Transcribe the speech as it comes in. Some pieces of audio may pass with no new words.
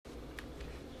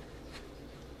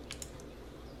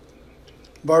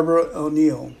Barbara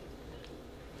O'Neill.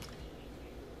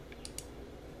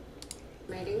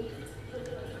 Meeting.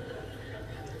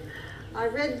 I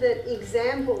read the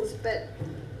examples, but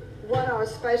what I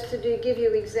was supposed to do, give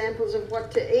you examples of what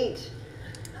to eat.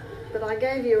 But I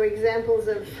gave you examples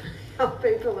of how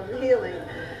people are healing.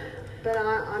 But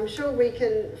I'm sure we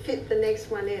can fit the next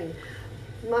one in.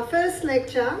 My first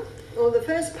lecture, or the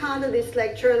first part of this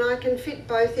lecture, and I can fit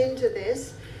both into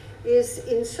this, is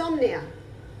insomnia.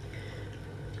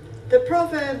 The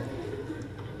proverb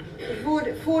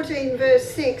 14 verse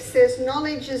 6 says,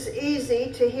 knowledge is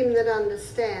easy to him that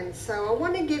understands. So I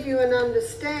want to give you an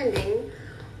understanding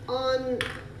on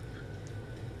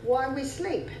why we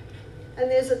sleep. And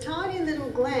there's a tiny little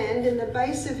gland in the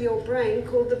base of your brain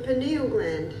called the pineal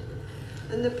gland.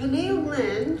 And the pineal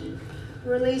gland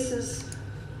releases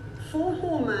 4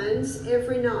 hormones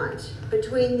every night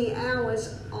between the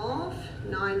hours of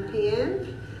 9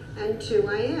 p.m. and 2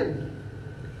 a.m.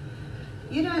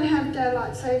 You don't have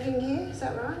daylight saving here, is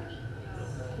that right?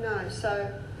 No,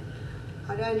 so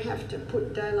I don't have to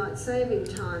put daylight saving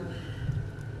time.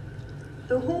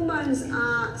 The hormones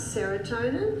are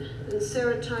serotonin, and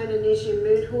serotonin is your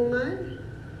mood hormone.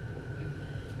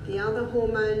 The other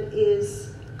hormone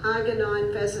is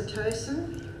arginine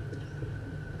vasotocin.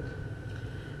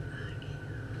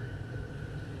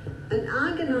 And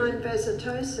arginine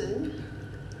vasotocin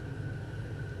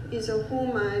is a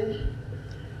hormone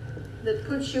that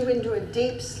puts you into a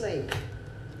deep sleep.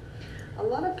 A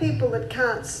lot of people that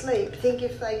can't sleep think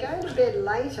if they go to bed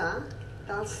later,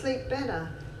 they'll sleep better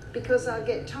because they'll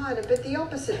get tired. But the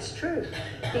opposite's true.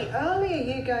 The earlier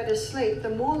you go to sleep, the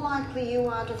more likely you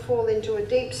are to fall into a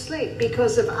deep sleep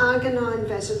because of arginine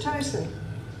vasotocin.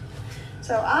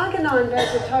 So arginine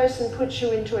vasotocin puts you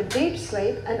into a deep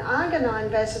sleep, and arginine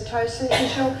vasotocin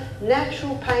is your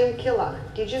natural painkiller.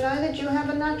 Did you know that you have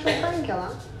a natural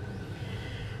painkiller?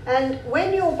 And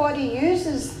when your body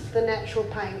uses the natural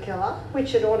painkiller,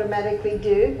 which it automatically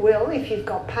will if you've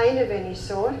got pain of any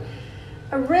sort,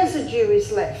 a residue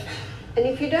is left. And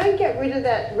if you don't get rid of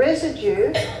that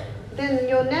residue, then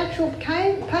your natural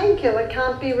painkiller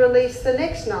can't be released the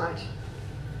next night.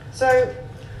 So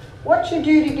what you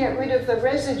do to get rid of the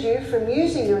residue from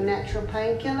using your natural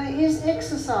painkiller is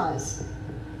exercise.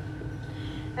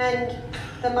 And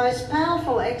the most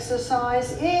powerful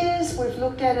exercise is, we've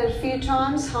looked at it a few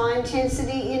times,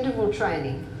 high-intensity interval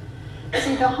training.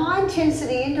 See, the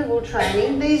high-intensity interval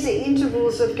training, these are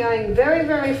intervals of going very,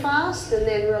 very fast and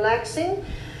then relaxing.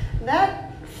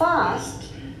 That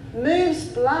fast moves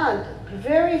blood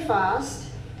very fast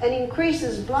and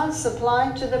increases blood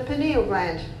supply to the pineal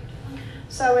gland.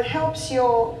 So it helps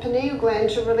your pineal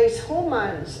gland to release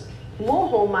hormones, more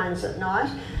hormones at night.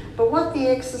 But what the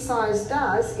exercise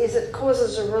does is it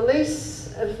causes a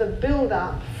release of the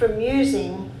build-up from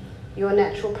using your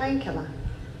natural painkiller.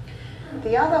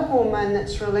 The other hormone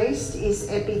that's released is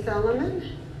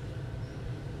epithalamin.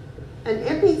 And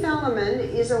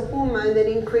epithalamin is a hormone that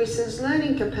increases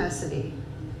learning capacity.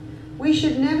 We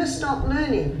should never stop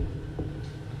learning.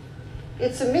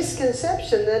 It's a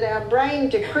misconception that our brain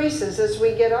decreases as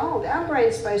we get old. Our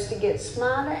brain's supposed to get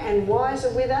smarter and wiser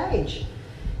with age.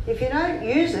 If you don't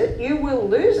use it, you will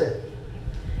lose it.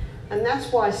 And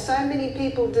that's why so many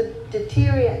people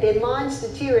deteriorate, their minds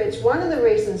deteriorate. It's one of the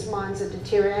reasons minds are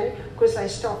deteriorating, because they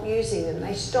stop using them.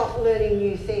 They stop learning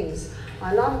new things.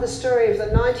 I love the story of the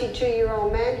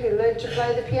 92-year-old man who learned to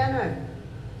play the piano,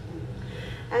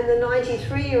 and the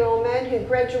 93-year-old man who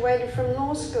graduated from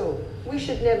law school. We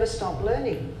should never stop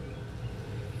learning.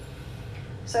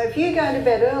 So if you go to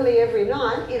bed early every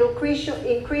night, it'll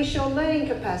increase your learning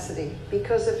capacity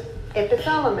because of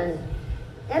epithalamin.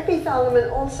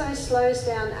 Epithalamin also slows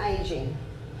down aging.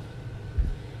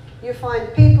 You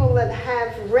find people that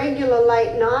have regular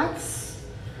late nights.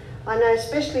 I know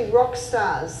especially rock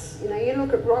stars. You know, you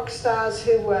look at rock stars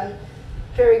who were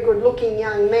very good looking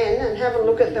young men and have a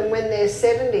look at them when they're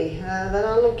 70. They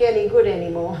don't look any good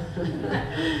anymore.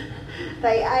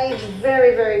 They age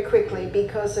very, very quickly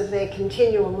because of their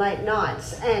continual late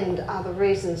nights and other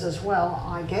reasons as well,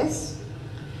 I guess.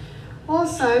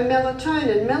 Also,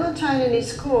 melatonin. Melatonin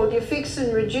is called your fix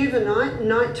and rejuvenate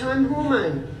nighttime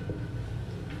hormone.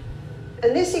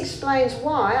 And this explains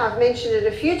why, I've mentioned it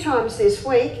a few times this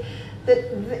week, that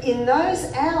in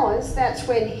those hours, that's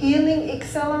when healing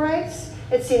accelerates.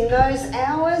 It's in those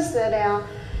hours that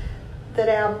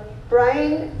our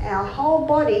brain, our whole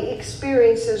body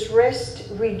experiences rest,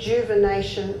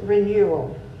 rejuvenation,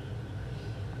 renewal.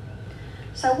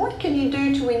 So what can you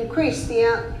do to increase the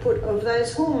output of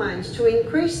those hormones? To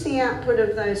increase the output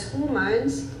of those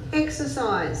hormones,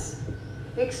 exercise.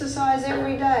 Exercise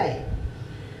every day.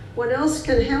 What else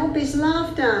can help is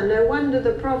laughter. No wonder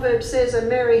the proverb says, a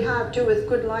merry heart doeth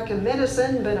good like a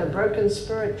medicine, but a broken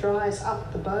spirit dries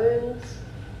up the bones.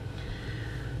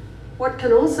 What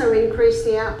can also increase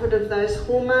the output of those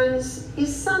hormones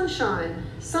is sunshine.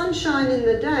 Sunshine in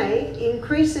the day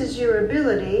increases your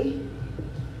ability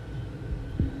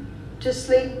to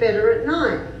sleep better at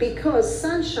night because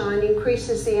sunshine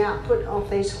increases the output of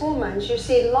these hormones. You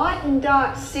see, light and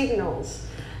dark signals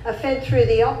are fed through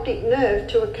the optic nerve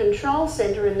to a control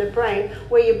centre in the brain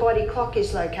where your body clock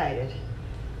is located.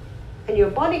 And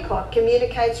your body clock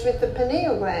communicates with the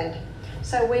pineal gland.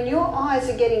 So when your eyes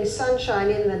are getting sunshine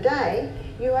in the day,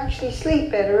 you actually sleep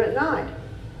better at night.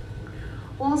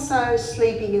 Also,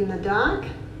 sleeping in the dark,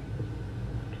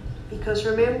 because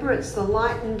remember, it's the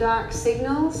light and dark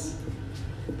signals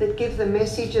that give the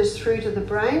messages through to the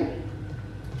brain.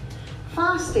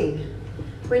 Fasting.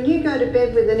 When you go to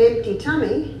bed with an empty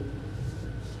tummy,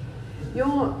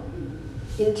 your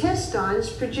intestines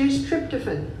produce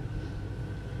tryptophan.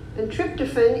 And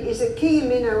tryptophan is a key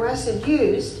amino acid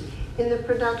used in the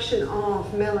production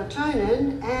of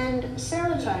melatonin and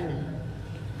serotonin.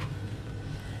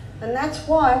 And that's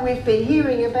why we've been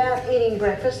hearing about eating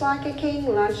breakfast like a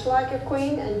king, lunch like a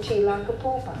queen, and tea like a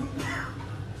pauper.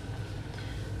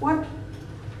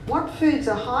 What foods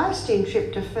are highest in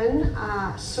tryptophan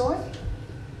are soy.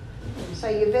 So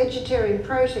your vegetarian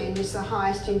protein is the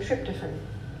highest in tryptophan.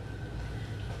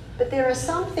 But there are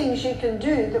some things you can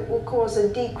do that will cause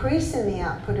a decrease in the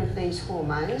output of these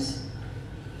hormones,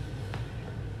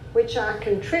 which are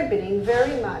contributing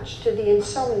very much to the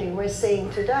insomnia we're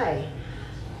seeing today.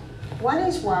 One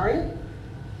is worry.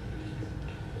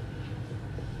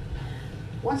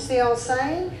 What's the old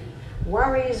saying?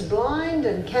 Worry is blind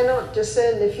and cannot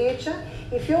discern the future.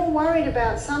 If you're worried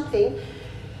about something,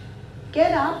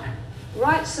 get up,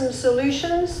 write some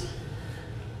solutions,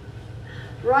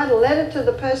 write a letter to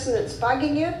the person that's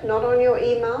bugging you, not on your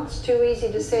email, it's too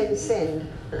easy to send.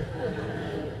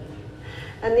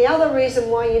 And the other reason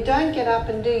why you don't get up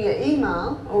and do your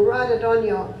email or write it on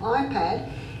your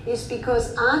iPad is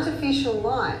because artificial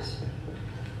light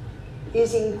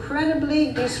is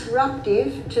incredibly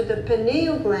disruptive to the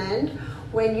pineal gland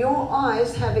when your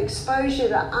eyes have exposure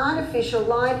to artificial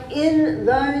light in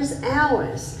those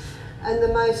hours. And the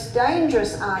most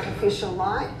dangerous artificial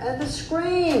light are the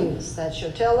screens. That's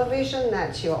your television,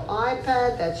 that's your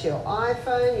iPad, that's your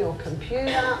iPhone, your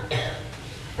computer.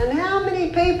 And how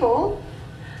many people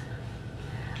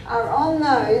are on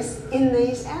those in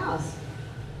these hours?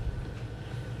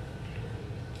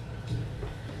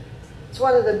 It's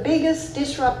one of the biggest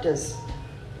disruptors.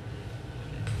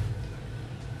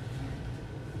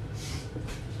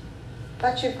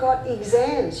 But you've got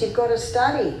exams, you've got to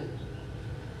study.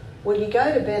 Well, you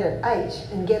go to bed at 8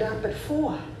 and get up at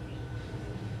 4.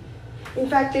 In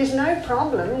fact, there's no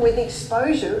problem with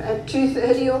exposure at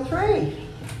 2:30 or 3.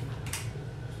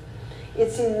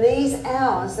 It's in these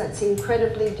hours that's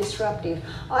incredibly disruptive.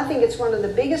 I think it's one of the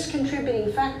biggest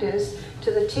contributing factors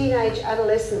to the teenage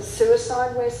adolescent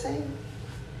suicide we're seeing.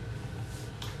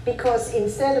 Because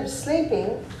instead of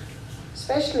sleeping,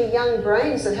 especially young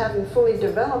brains that haven't fully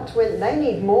developed, when they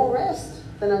need more rest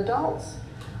than adults.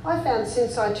 I found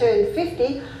since I turned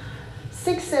 50,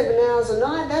 6-7 hours a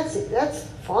night, that's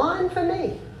fine for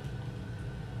me.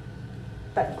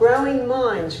 But growing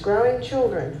minds, growing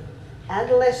children,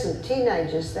 adolescent,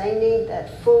 teenagers, they need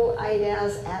that full 8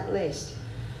 hours at least.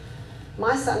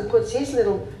 My son puts his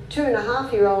little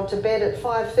 2.5-year-old to bed at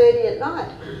 5:30 at night,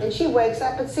 and she wakes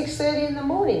up at 6:30 in the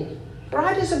morning,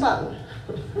 bright as a button.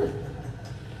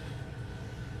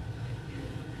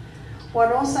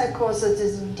 What also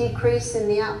causes a decrease in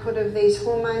the output of these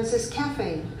hormones is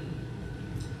caffeine.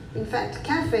 In fact,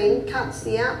 caffeine cuts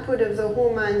the output of the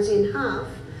hormones in half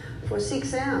for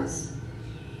 6 hours.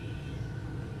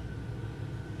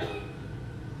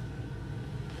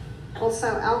 Also,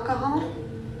 alcohol.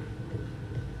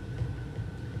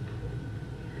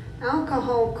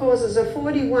 Alcohol causes a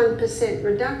 41%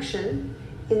 reduction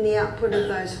in the output of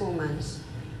those hormones.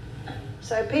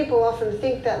 So people often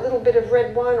think that little bit of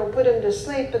red wine will put them to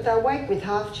sleep, but they'll wake with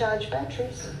half-charged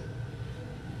batteries.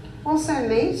 Also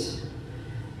meat.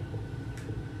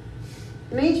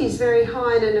 Meat is very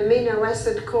high in an amino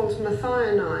acid called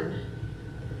methionine.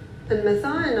 And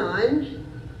methionine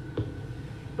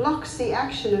blocks the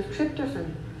action of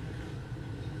tryptophan.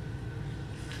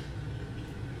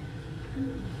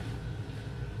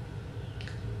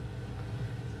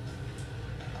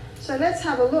 So let's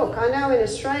have a look. I know in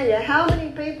Australia, how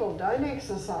many people don't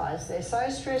exercise? They're so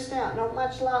stressed out, not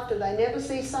much laughter, they never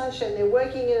see sunshine, they're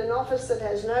working in an office that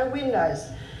has no windows.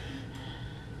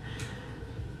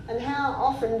 And how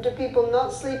often do people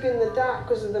not sleep in the dark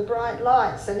because of the bright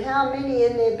lights? And how many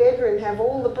in their bedroom have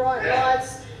all the bright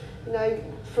lights, you know,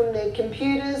 from their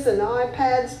computers and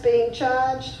iPads being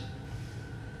charged?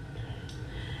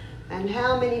 And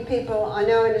how many people, I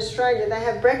know in Australia, they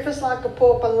have breakfast like a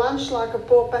pauper, lunch like a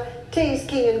pauper, tea is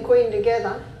king and queen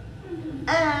together.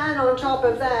 And on top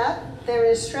of that, they're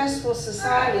in a stressful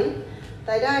society.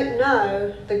 They don't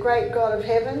know the great God of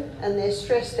heaven and they're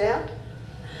stressed out.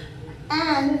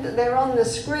 And they're on the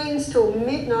screens till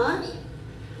midnight.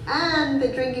 And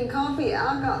they're drinking coffee,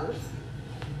 alcohol.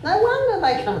 No wonder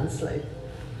they can't sleep.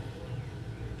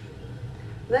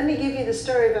 Let me give you the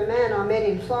story of a man I met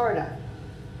in Florida.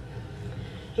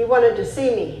 He wanted to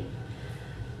see me.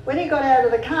 When he got out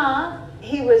of the car,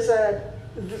 he was a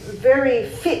very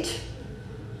fit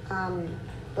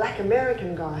black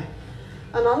American guy.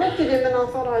 And I looked at him and I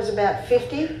thought I was about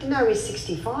 50. You know, he's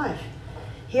 65.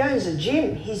 He owns a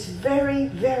gym. He's very,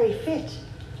 very fit.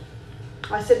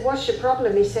 I said, what's your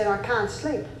problem? He said, I can't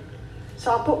sleep.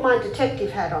 So I put my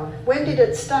detective hat on. When did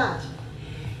it start?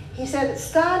 He said, it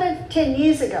started 10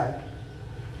 years ago.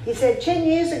 He said, 10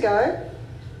 years ago,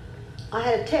 I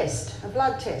had a test, a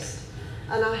blood test,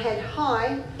 and I had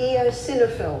high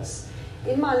eosinophils.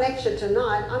 In my lecture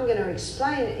tonight, I'm going to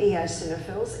explain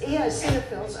eosinophils.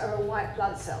 Eosinophils are a white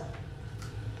blood cell.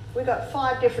 We've got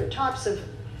 5 different types of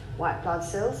white blood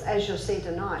cells, as you'll see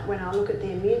tonight when I look at the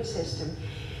immune system.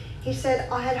 He said,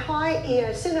 I had high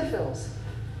eosinophils.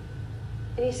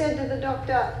 And he said to the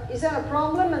doctor, is that a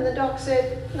problem? And the doc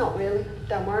said, not really,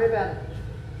 don't worry about it.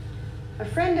 A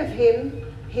friend of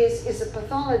his is a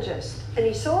pathologist, and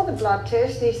he saw the blood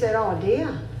test and he said, oh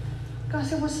dear. The guy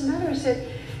said, what's the matter? He said,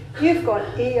 you've got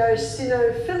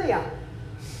eosinophilia.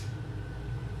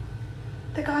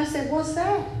 The guy said, what's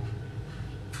that?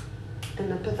 And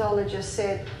the pathologist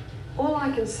said, all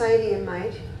I can say to you,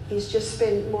 mate, is just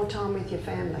spend more time with your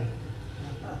family.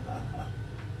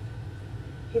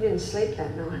 He didn't sleep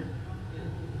that night.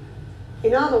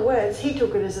 In other words, he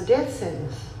took it as a death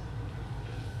sentence.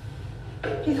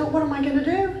 He thought, what am I going to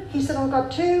do? He said, I've got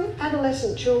 2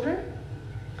 adolescent children.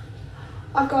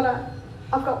 I've got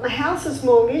my house is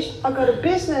mortgaged. I've got a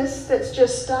business that's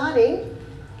just starting.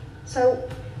 So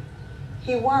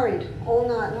he worried all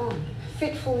night long,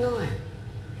 fitful night.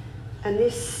 And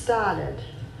this started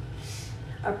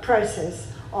a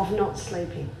process of not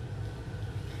sleeping.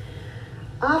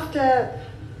 After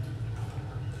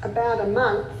about a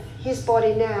month, his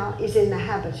body now is in the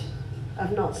habit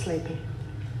of not sleeping.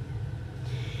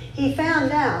 He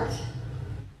found out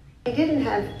he didn't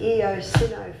have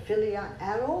eosinophilia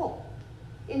at all.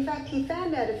 In fact, he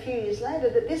found out a few years later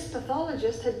that this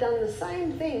pathologist had done the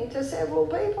same thing to several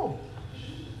people.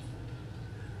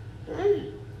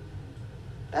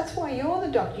 That's why you're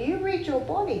the doctor. You read your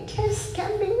body. Tests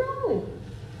can be wrong.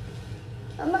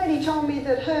 A lady told me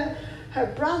that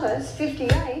her brother's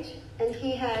 58 and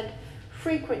he had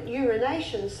frequent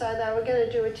urination, so they were going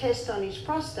to do a test on his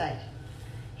prostate.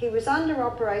 He was under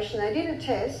operation. They did a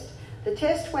test. The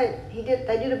test went, they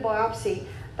did a biopsy.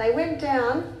 They went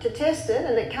down to test it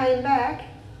and it came back,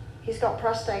 he's got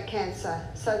prostate cancer.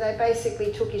 So they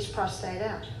basically took his prostate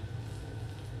out.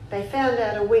 They found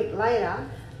out a week later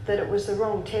that it was the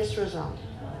wrong test result.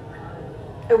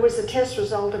 It was the test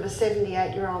result of a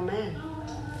 78-year-old man.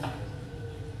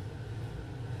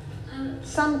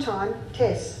 Sometimes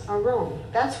tests are wrong.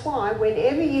 That's why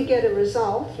whenever you get a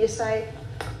result, you say,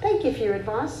 thank you for your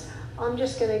advice. I'm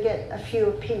just going to get a few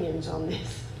opinions on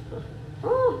this.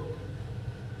 Oh.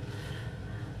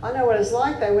 I know what it's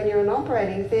like though when you're in an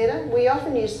operating theatre. We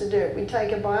often used to do it. We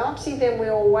take a biopsy, then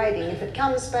we're all waiting. If it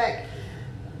comes back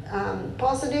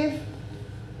positive,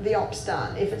 the op's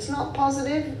done. If it's not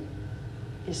positive,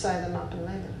 you sew them up and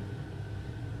leave them.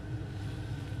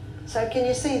 So can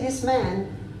you see this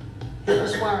man? It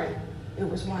was worried. It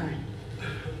was worried.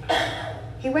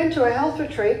 He went to a health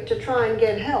retreat to try and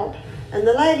get help, and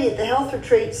the lady at the health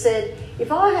retreat said,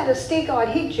 if I had a stick, I'd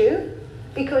hit you,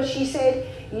 because she said,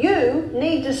 you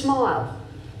need to smile.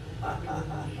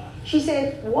 She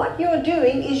said, what you're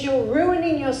doing is you're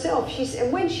ruining yourself.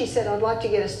 And when she said, I'd like to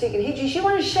get a stick and hit you, she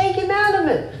wanted to shake him out of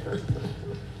it.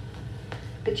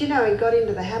 But you know, he got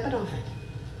into the habit of it.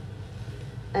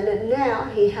 And then now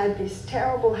he had this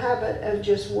terrible habit of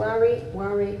just worry,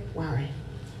 worry, worry.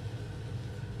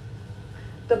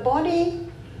 The body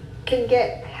can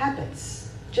get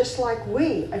habits, just like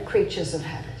we are creatures of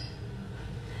habit.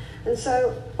 And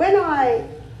so when I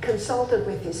consulted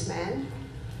with this man,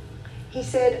 he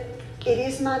said, it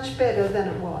is much better than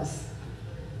it was.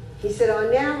 He said, I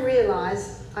now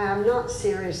realise I am not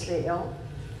seriously ill.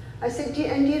 I said,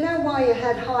 and do you know why you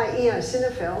had high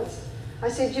eosinophils? I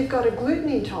said, you've got a gluten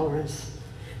intolerance.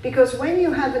 Because when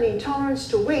you have an intolerance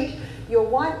to wheat, your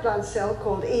white blood cell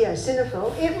called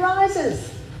eosinophil, it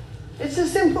rises. It's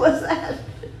as simple as that.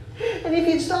 And if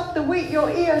you'd stopped the wheat, your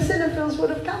eosinophils would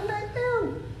have come back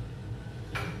down.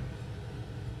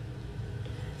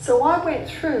 So I went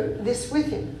through this with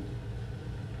him.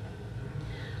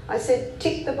 I said,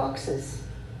 tick the boxes.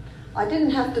 I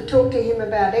didn't have to talk to him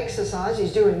about exercise.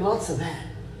 He's doing lots of that.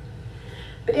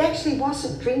 But he actually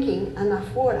wasn't drinking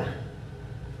enough water.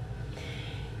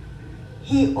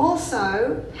 He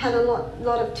also had a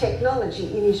lot of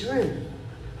technology in his room.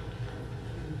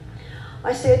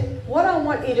 I said, what I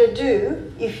want you to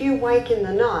do, if you wake in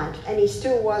the night, and he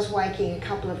still was waking a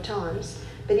couple of times,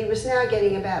 but he was now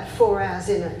getting about 4 hours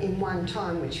in one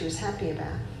time, which he was happy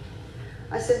about.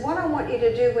 I said, what I want you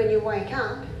to do when you wake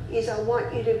up is I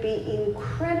want you to be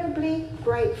incredibly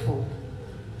grateful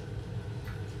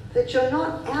that you're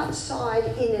not outside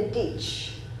in a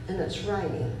ditch and it's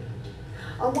raining.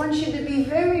 I want you to be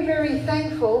very, very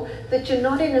thankful that you're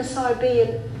not in a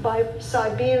Siberian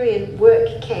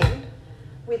work camp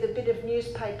with a bit of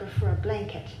newspaper for a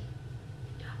blanket.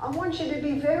 I want you to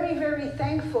be very, very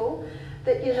thankful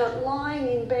that you're not lying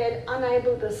in bed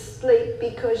unable to sleep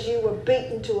because you were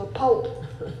beaten to a pulp.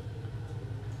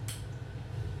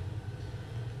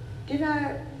 Do you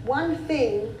know, one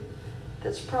thing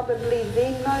that's probably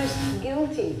the most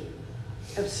guilty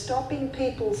of stopping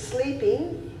people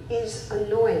sleeping is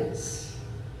annoyance.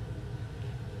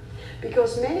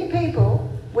 Because many people,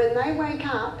 when they wake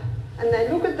up and they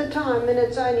look at the time and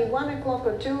it's only 1 o'clock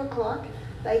or 2 o'clock,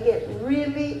 they get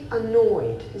really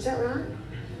annoyed. Is that right?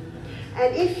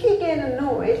 And if you get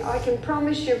annoyed, I can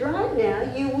promise you right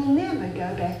now, you will never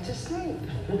go back to sleep.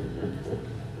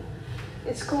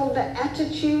 It's called the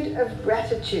attitude of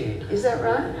gratitude. Is that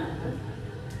right?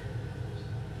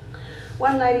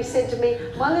 One lady said to me,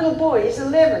 my little boy is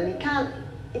 11,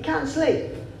 he can't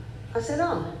sleep. I said,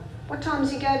 oh, what time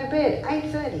does he go to bed?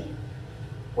 8:30.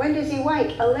 When does he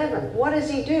wake? 11. What does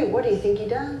he do? What do you think he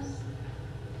does?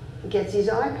 He gets his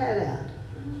iPad out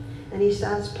and he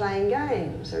starts playing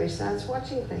games or he starts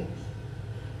watching things.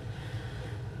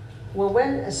 Well,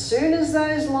 as soon as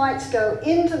those lights go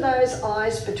into those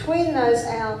eyes, between those,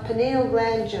 our pineal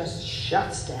gland just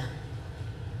shuts down.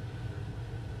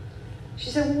 She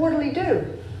said, well, what'll he do?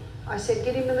 I said,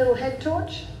 get him a little head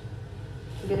torch,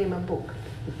 get him a book.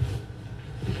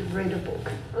 He can read a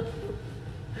book.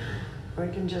 Or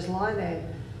he can just lie there.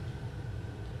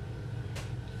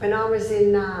 When I was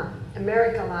in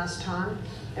America last time,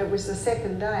 it was the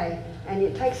second day, and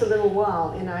it takes a little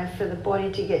while, you know, for the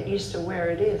body to get used to where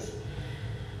it is.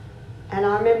 And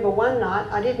I remember one night,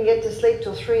 I didn't get to sleep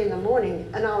till 3 in the morning,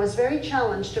 and I was very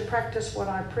challenged to practice what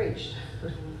I preached.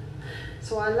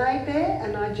 So I laid there,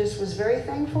 and I just was very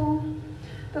thankful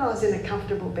that I was in a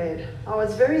comfortable bed. I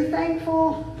was very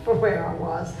thankful for where I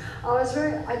was.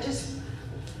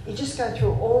 You just go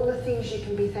through all the things you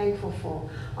can be thankful for.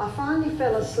 I finally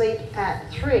fell asleep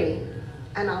at 3,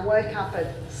 and I woke up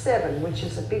at 7, which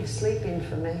is a big sleep in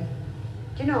for me.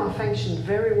 Do you know, I functioned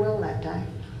very well that day.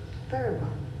 Very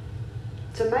well.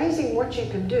 It's amazing what you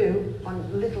can do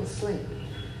on little sleep.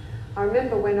 I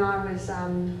remember when I was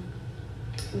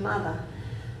mother,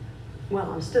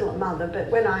 well, I'm still a mother, but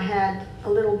when I had a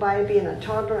little baby and a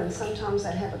toddler, and sometimes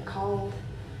they'd have a cold,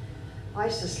 I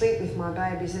used to sleep with my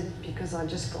babies because I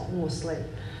just got more sleep.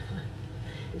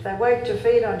 If they woke to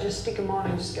feed, I'd just stick them on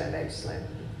and just go back to sleep.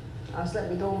 I slept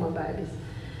with all my babies.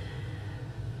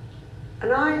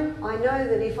 And I know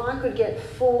that if I could get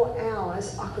 4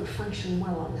 hours, I could function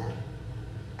well on that.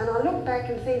 And I look back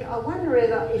and think, I wonder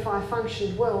if I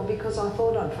functioned well because I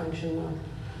thought I'd function well.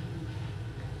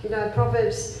 You know,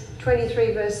 Proverbs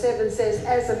 23 verse 7 says,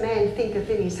 as a man thinketh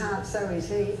in his heart, so is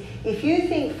he. If you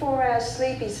think 4 hours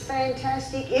sleep is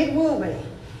fantastic, it will be.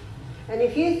 And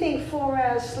if you think 4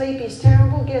 hours sleep is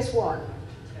terrible, guess what?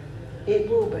 It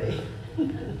will be.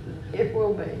 It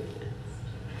will be.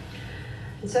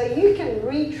 And so you can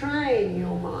retrain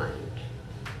your mind.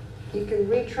 You can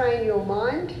retrain your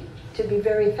mind to be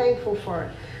very thankful for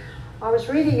it. I was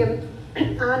reading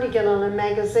an article on a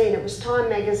magazine, it was Time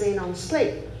magazine, on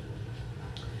sleep.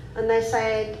 And they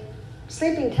said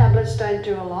sleeping tablets don't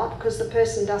do a lot because the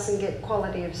person doesn't get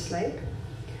quality of sleep.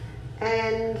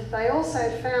 And they also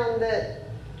found that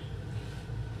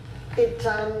it,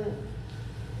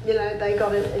 you know, they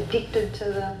got addicted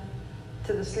to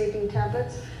the sleeping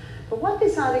tablets. But what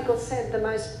this article said, the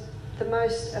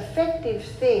most effective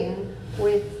thing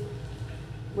with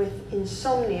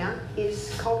insomnia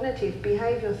is cognitive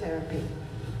behavioural therapy.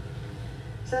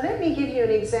 So let me give you an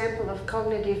example of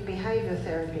cognitive behaviour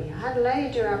therapy. I had a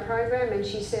lady do our program and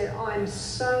she said, I'm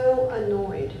so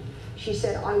annoyed. She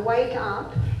said, I wake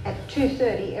up at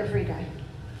 2:30 every day.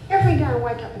 Every day I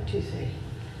wake up at 2:30.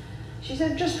 She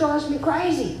said, it just drives me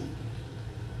crazy.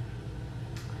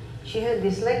 She heard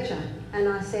this lecture and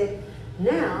I said,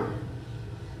 now,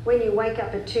 when you wake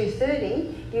up at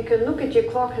 2:30, you can look at your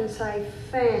clock and say,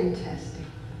 fantastic.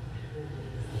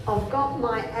 I've got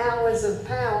my hours of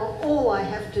power. All I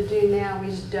have to do now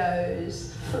is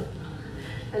doze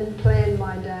and plan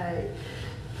my day.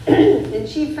 And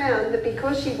she found that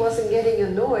because she wasn't getting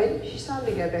annoyed, she started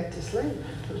to go back to sleep.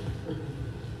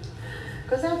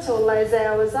 Because that's all those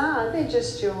hours are. They're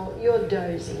just your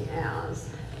dozing hours.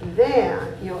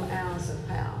 They're your hours of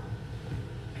power.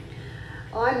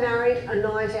 I married a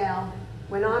night owl.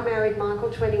 When I married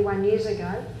Michael 21 years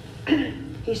ago,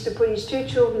 he used to put his two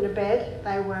children to bed.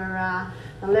 They were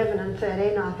 11 and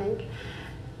 13, I think,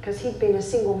 because he'd been a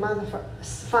single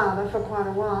father for quite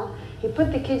a while. He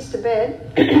put the kids to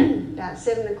bed about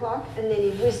 7 o'clock and then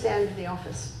he'd whiz down to the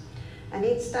office. And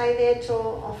he'd stay there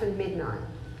till often midnight.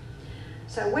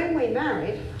 So when we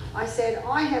married, I said,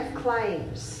 I have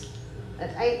claims.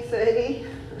 At 8:30,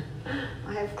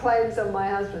 I have claims on my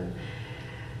husband.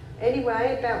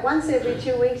 Anyway, about once every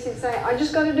 2 weeks he'd say, I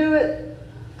just got to do it.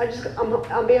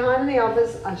 I'm behind in the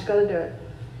office, I just got to do it.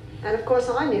 And of course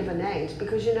I never nagged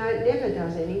because you know it never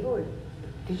does any good.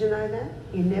 Did you know that?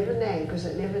 You never nag because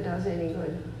it never does any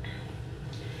good.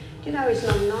 Do you know he's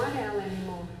not a night owl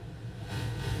anymore?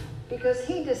 Because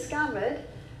he discovered,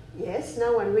 yes,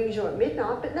 no one rings you at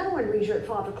midnight, but no one rings you at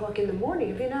 5 o'clock in the morning.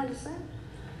 Have you noticed that?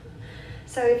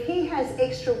 So if he has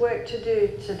extra work to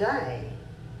do today,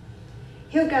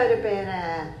 he'll go to bed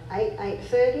at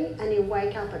 8:30 and he'll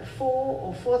wake up at 4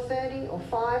 or 4:30 or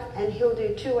 5 and he'll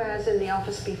do 2 hours in the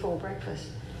office before breakfast.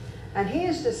 And he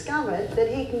has discovered that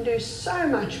he can do so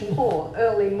much more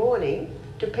early morning,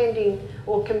 depending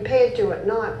or compared to at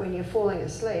night when you're falling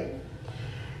asleep.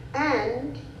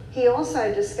 And he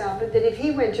also discovered that if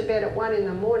he went to bed at 1 in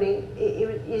the morning,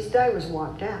 his day was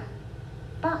wiped out.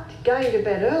 But going to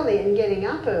bed early and getting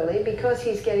up early, because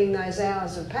he's getting those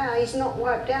hours of power, he's not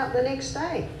wiped out the next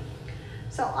day.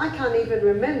 So I can't even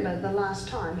remember the last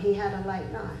time he had a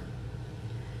late night.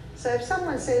 So if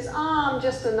someone says, oh, I'm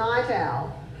just a night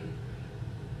owl,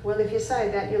 well, if you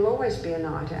say that, you'll always be a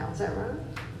night owl, is that right?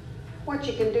 What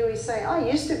you can do is say, I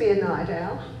used to be a night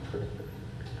owl,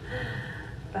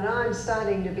 but I'm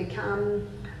starting to become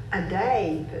a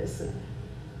day person.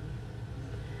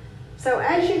 So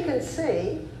as you can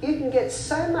see, you can get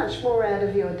so much more out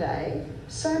of your day,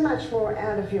 so much more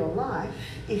out of your life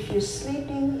if you're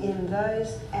sleeping in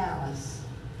those hours.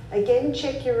 Again,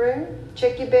 check your room,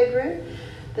 check your bedroom.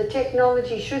 The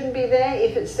technology shouldn't be there.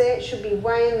 If it's there, it should be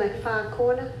way in the far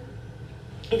corner.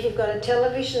 If you've got a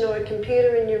television or a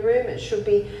computer in your room, it should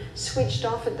be switched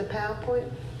off at the power point,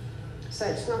 so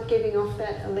it's not giving off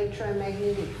that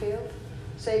electromagnetic field.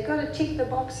 So you've got to tick the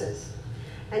boxes.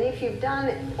 And if you've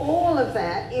done all of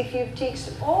that, if you've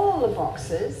ticked all the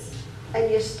boxes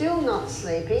and you're still not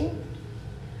sleeping,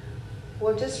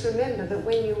 well, just remember that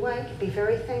when you wake, be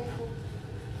very thankful.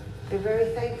 Be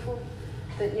very thankful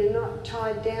that you're not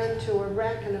tied down to a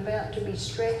rack and about to be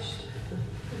stretched.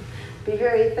 Be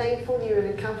very thankful you're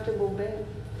in a comfortable bed.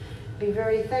 Be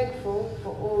very thankful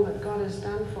for all that God has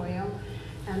done for you.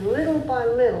 And little by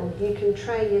little, you can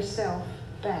train yourself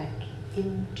back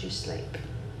into sleep.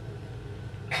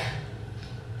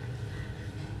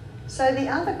 So the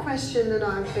other question that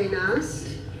I've been asked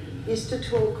is to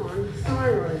talk on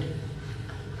thyroid.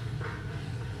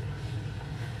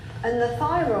 And the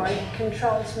thyroid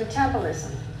controls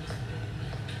metabolism.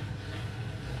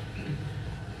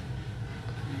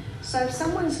 So if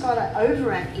someone's got an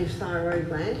overactive thyroid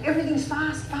gland, everything's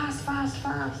fast, fast, fast,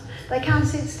 fast. They can't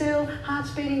sit still,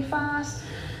 heart's beating fast.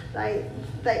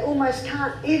 They almost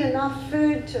can't eat enough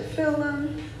food to fill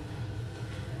them.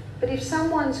 But if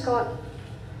someone's got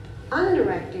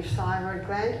underactive thyroid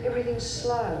gland, everything's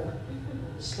slow,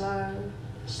 slow,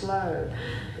 slow.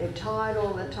 They're tired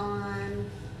all the time.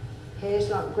 Hair's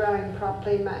not growing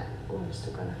properly. Oh, I've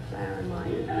still got a flower in my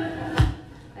ear.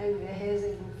 Maybe their hair's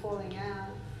even falling out.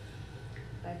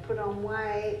 They put on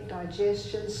weight,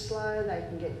 digestion's slow, they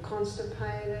can get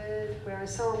constipated,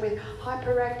 whereas someone with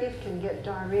hyperactive can get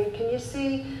diarrhea. Can you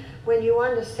see, when you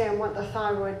understand what the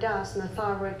thyroid does, and the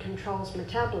thyroid controls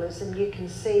metabolism, you can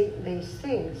see these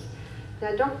things.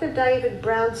 Now, Dr. David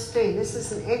Brownstein, this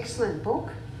is an excellent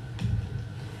book,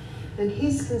 and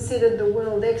he's considered the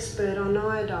world expert on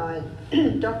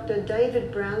iodine. Dr.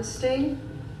 David Brownstein,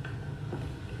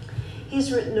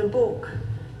 he's written a book,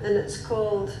 and it's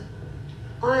called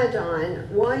iodine,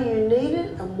 why you need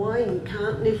it and why you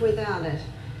can't live without it.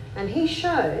 And he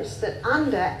shows that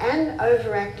under and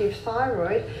overactive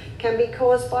thyroid can be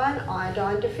caused by an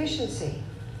iodine deficiency.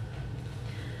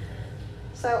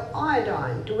 So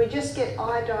iodine, do we just get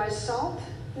iodized salt?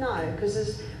 No,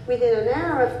 because within an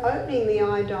hour of opening the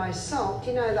iodized salt,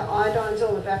 you know the iodine's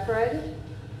all evaporated?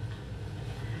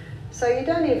 So you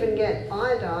don't even get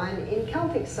iodine in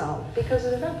Celtic salt because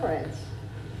it evaporates.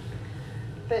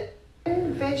 But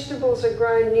when vegetables are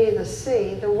grown near the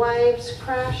sea, the waves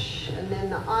crash and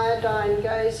then the iodine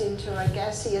goes into a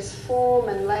gaseous form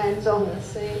and lands on the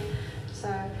sea.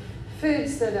 So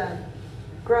foods that are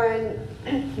grown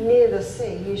near the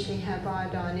sea usually have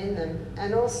iodine in them.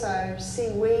 And also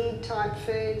seaweed type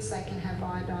foods, they can have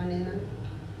iodine in them.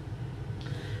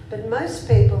 But most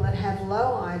people that have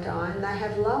low iodine, they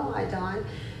have low iodine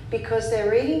because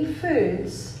they're eating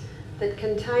foods that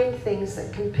contain things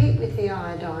that compete with the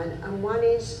iodine, and one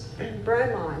is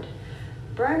bromide.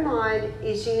 Bromide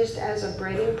is used as a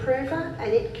bread improver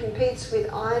and it competes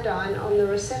with iodine on the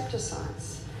receptor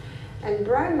sites. And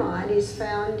bromide is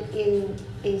found in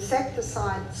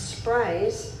insecticide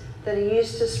sprays that are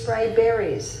used to spray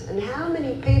berries. And how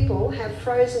many people have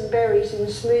frozen berries in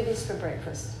smoothies for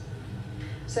breakfast?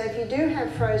 So if you do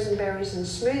have frozen berries in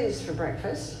smoothies for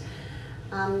breakfast,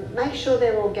 make sure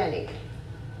they're organic.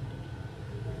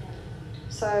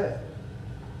 So,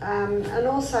 and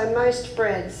also most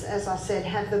breads, as I said,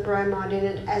 have the bromide in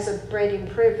it as a bread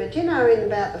improver. Do you know in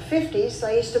about the 50s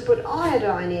they used to put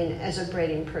iodine in as a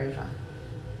bread improver,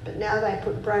 but now they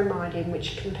put bromide in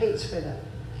which competes with it.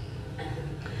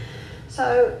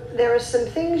 So there are some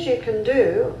things you can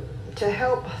do to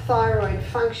help thyroid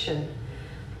function.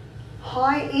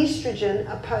 High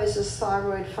estrogen opposes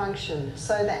thyroid function.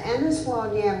 So the Anna's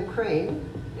Wild Yam Cream,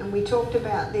 and we talked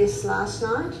about this last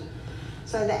night.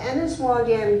 So the Anna's Wild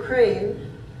Yam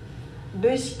Cream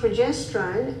boosts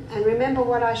progesterone, and remember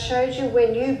what I showed you,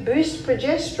 when you boost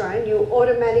progesterone, you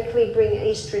automatically bring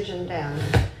estrogen down.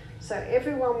 So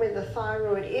everyone with a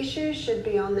thyroid issue should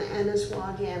be on the Anna's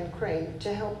Wild Yam Cream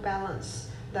to help balance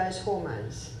those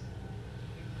hormones.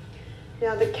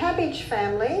 Now the cabbage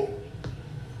family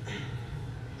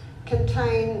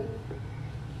contain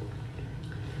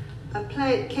a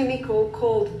plant chemical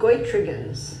called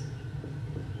goitrogens.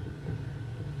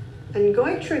 And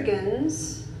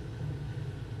goitrogens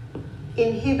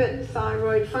inhibit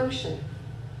thyroid function.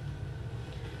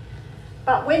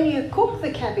 But when you cook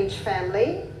the cabbage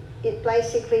family, it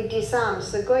basically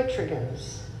disarms the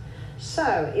goitrogens.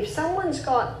 So if someone's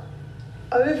got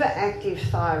overactive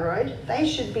thyroid, they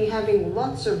should be having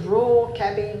lots of raw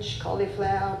cabbage,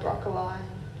 cauliflower, broccoli,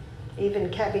 even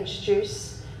cabbage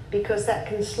juice, because that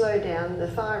can slow down the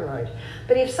thyroid.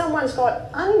 But if someone's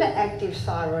got underactive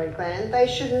thyroid gland, they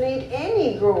shouldn't eat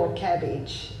any raw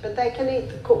cabbage, but they can eat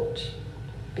the cooked,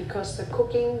 because the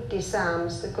cooking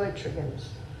disarms the goitrogens.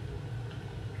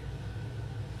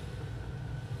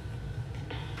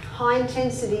 High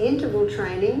intensity interval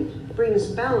training brings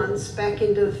balance back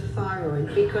into the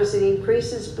thyroid because it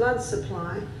increases blood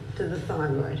supply to the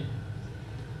thyroid.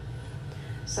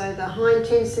 So the high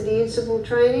intensity interval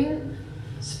training,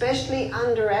 especially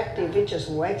underactive, it just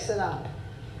wakes it up.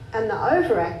 And the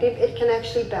overactive, it can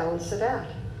actually balance it out.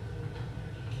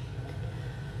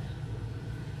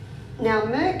 Now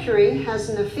mercury has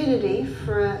an affinity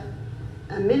for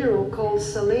a mineral called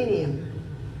selenium.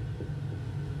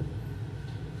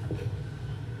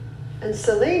 And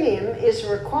selenium is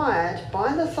required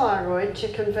by the thyroid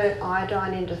to convert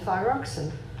iodine into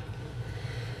thyroxine.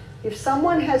 If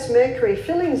someone has mercury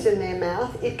fillings in their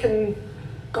mouth, it can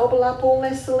gobble up all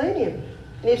their selenium.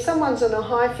 And if someone's on a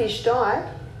high fish diet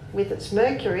with its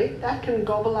mercury, that can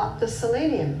gobble up the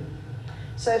selenium.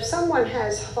 So if someone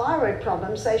has thyroid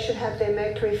problems, they should have their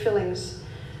mercury fillings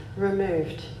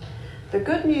removed. The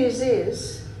good news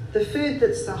is the food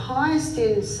that's the highest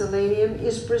in selenium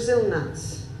is Brazil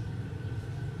nuts.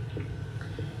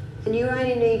 And you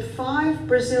only need 5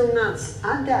 Brazil nuts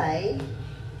a day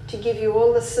to give you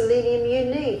all the selenium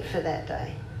you need for that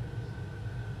day.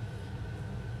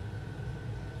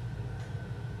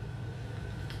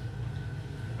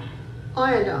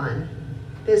 Iodine.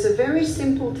 There's a very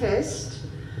simple test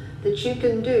that you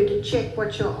can do to check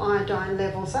what your iodine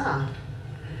levels are.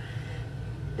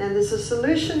 Now there's a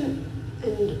solution,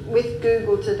 and with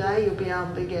Google today you'll be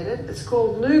able to get it. It's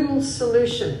called Lugol's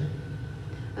solution.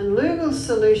 And Lugol's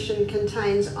solution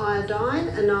contains iodine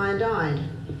and iodide.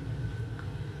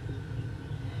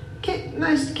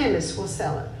 Most chemists will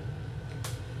sell it.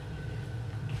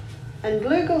 And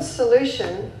Lugol's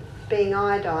solution, being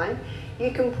iodine,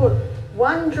 you can put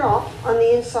 1 drop on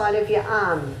the inside of your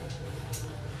arm.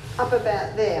 up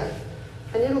about there,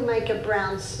 and it'll make a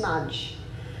brown smudge.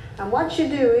 And what you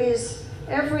do is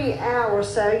every hour or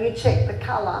so you check the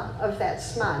colour of that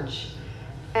smudge.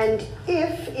 And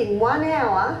if in 1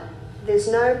 hour there's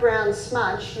no brown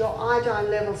smudge, your iodine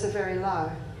levels are very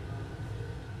low.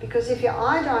 Because if your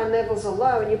iodine levels are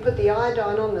low and you put the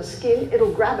iodine on the skin,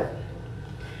 it'll grab it.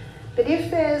 But if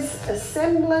there's a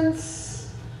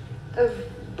semblance of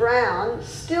brown,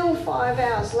 still 5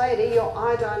 hours later, your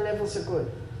iodine levels are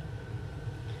good.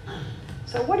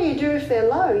 So what do you do if they're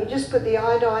low? You just put the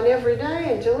iodine every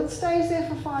day until it stays there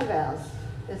for 5 hours.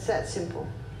 It's that simple.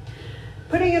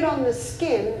 Putting it on the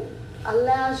skin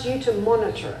allows you to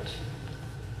monitor it.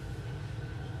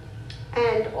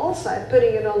 And also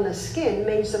putting it on the skin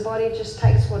means the body just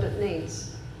takes what it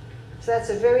needs. So that's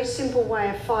a very simple way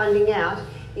of finding out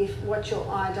what your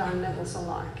iodine levels are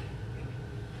like.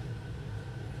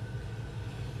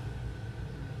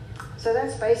 So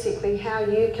that's basically how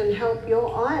you can help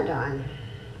your iodine.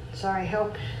 Sorry,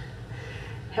 help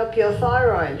your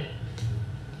thyroid.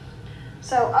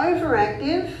 So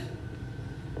overactive,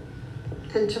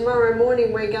 and tomorrow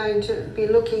morning we're going to be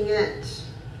looking at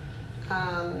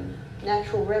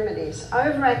natural remedies.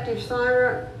 Overactive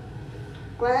thyroid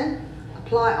gland,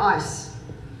 apply ice.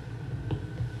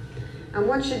 And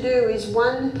what you do is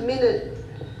 1 minute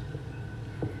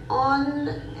on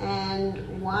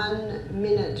and 1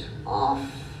 minute off,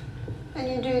 and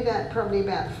you do that probably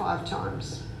about 5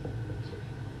 times.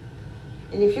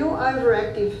 And if your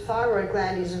overactive thyroid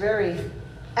gland is very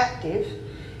active,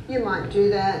 you might do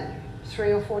that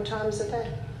 3 or 4 times a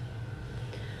day.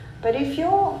 But if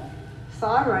your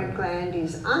thyroid gland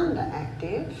is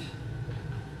underactive,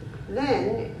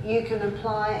 then you can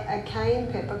apply a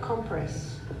cayenne pepper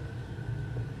compress.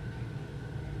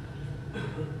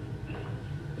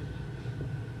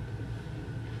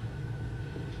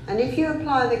 And if you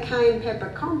apply the cayenne pepper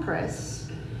compress,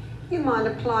 you might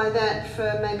apply that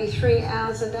for maybe 3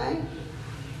 hours a day.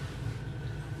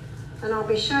 And I'll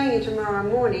be showing you tomorrow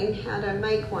morning how to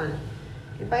make one.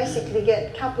 You basically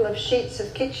get a couple of sheets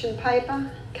of kitchen paper,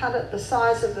 cut it the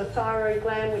size of the thyroid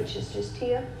gland, which is just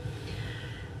here,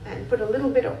 and put a little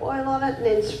bit of oil on it, and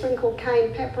then sprinkle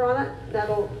cayenne pepper on it.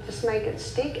 That'll just make it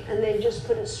stick, and then just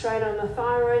put it straight on the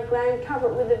thyroid gland, cover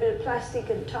it with a bit of plastic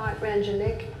and tie it around your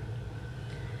neck.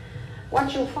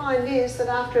 What you'll find is that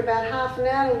after about half an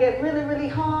hour it'll get really, really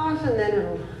hot, and then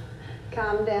it'll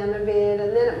calm down a bit,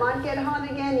 and then it might get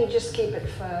hot again. You just keep it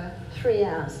for 3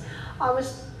 hours. I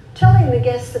was telling the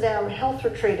guests at our health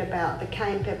retreat about the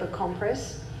cayenne pepper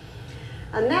compress,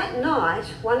 and that night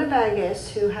one of our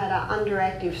guests who had an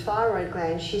underactive thyroid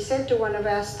gland, she said to one of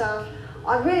our staff,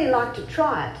 "I'd really like to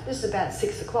try it." This is about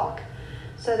 6 o'clock.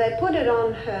 So they put it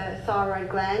on her thyroid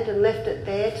gland and left it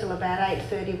there till about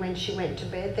 8:30 when she went to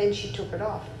bed. Then she took it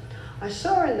off. I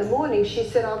saw her in the morning. She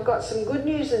said, "I've got some good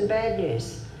news and bad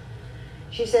news."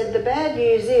 She said, "The bad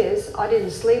news is I didn't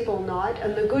sleep all night,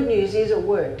 and the good news is it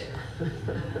worked."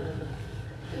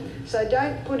 So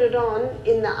don't put it on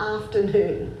in the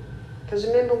afternoon, because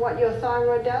remember what your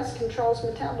thyroid does? Controls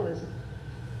metabolism.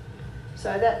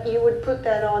 So that you would put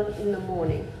that on in the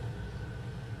morning.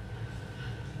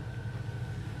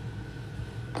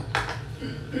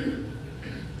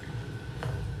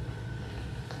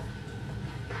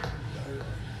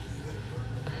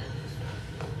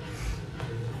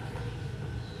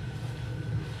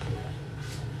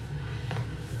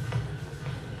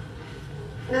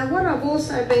 Now what I've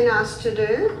also been asked to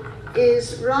do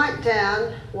is write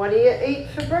down, what do you eat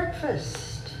for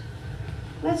breakfast?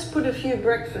 Let's put a few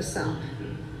breakfasts up.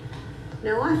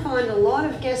 Now I find a lot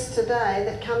of guests today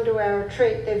that come to our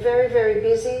retreat, they're very, very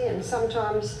busy, and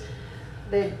sometimes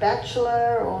they're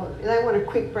bachelor or they want a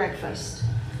quick breakfast.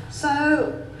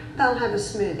 So they'll have a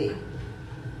smoothie.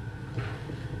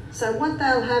 So what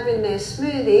they'll have in their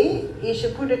smoothie is you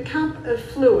put a cup of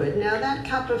fluid. Now that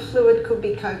cup of fluid could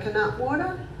be coconut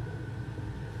water,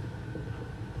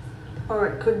 or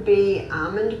it could be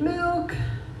almond milk,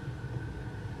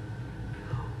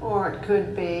 or it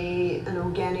could be an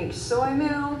organic soy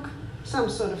milk, some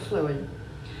sort of fluid.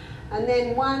 And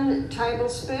then 1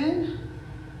 tablespoon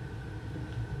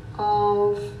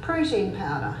of protein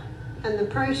powder. And the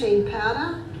protein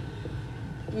powder,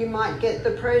 you might get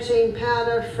the protein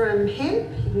powder from hemp.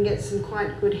 You can get some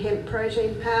quite good hemp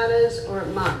protein powders, or it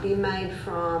might be made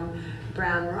from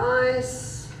brown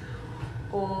rice,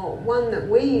 or one that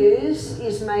we use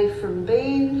is made from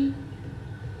bean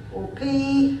or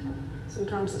pea.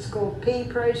 Sometimes it's called pea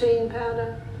protein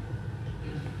powder.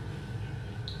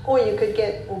 Or you could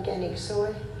get organic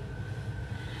soy.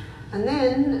 And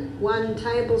then 1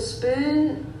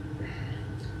 tablespoon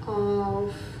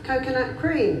of coconut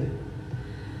cream.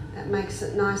 That makes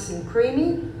it nice and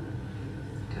creamy.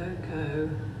 Cocoa,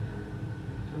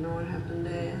 don't know what happened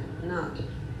there, nut,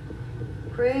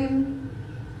 cream,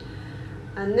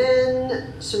 and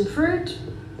then some fruit.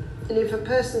 And if a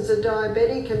person's a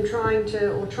diabetic and trying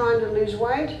to lose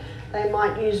weight, they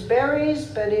might use berries,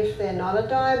 but if they're not a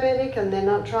diabetic and they're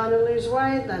not trying to lose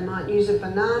weight, they might use a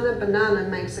banana. Banana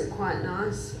makes it quite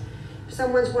nice. If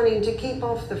someone's wanting to keep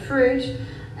off the fruit,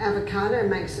 avocado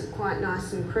makes it quite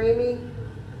nice and creamy.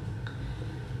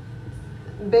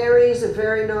 Berries are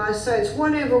very nice, so it's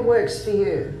whatever works for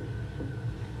you.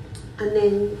 And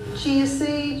then chia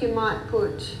seed, you might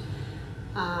put,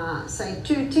 say,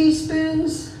 2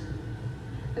 teaspoons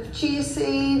of chia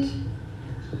seed,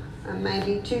 and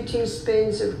maybe 2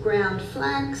 teaspoons of ground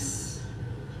flax.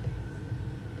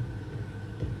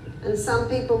 And some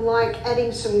people like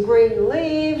adding some green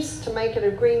leaves to make it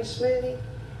a green smoothie.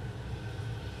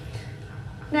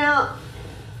 Now,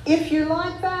 if you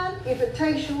like that, if it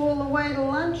takes you all the way to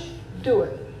lunch, do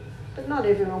it. But not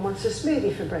everyone wants a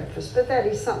smoothie for breakfast, but that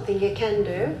is something you can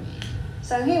do.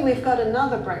 So here we've got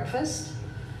another breakfast,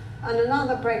 and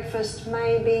another breakfast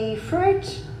may be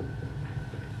fruit.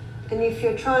 And if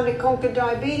you're trying to conquer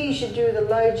diabetes, you do the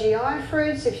low GI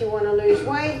fruits. If you want to lose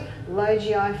weight, low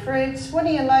GI fruits. What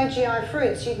are your low GI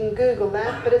fruits? You can Google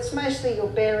that, but it's mostly your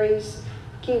berries,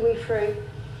 kiwi fruit.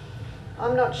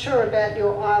 I'm not sure about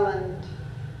your island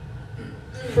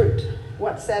fruit.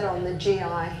 What's that on the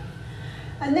GI?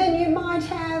 And then you might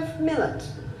have millet,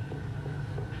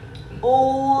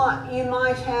 or you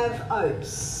might have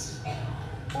oats,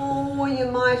 or you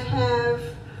might have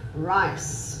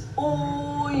rice,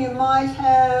 or you might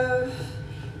have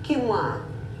quinoa,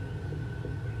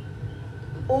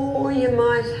 or you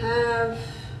might have,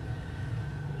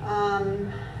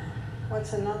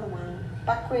 what's another one?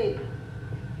 Buckwheat.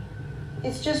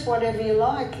 It's just whatever you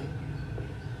like.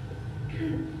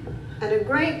 And a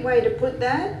great way to put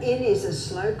that in is a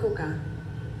slow cooker.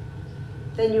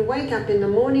 Then you wake up in the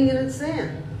morning and it's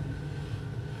there.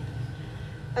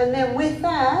 And then with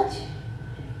that,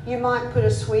 you might put a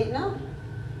sweetener.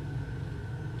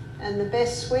 And the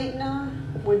best sweetener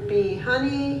would be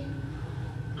honey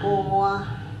or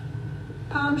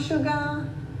palm sugar,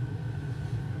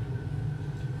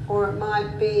 or it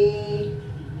might be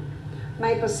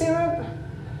maple syrup,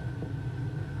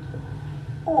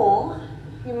 or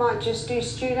you might just do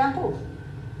stewed apple.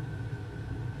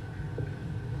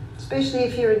 Especially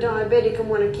if you're a diabetic and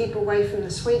want to keep away from the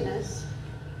sweetness.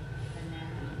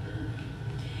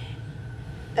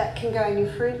 That can go in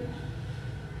your fruit.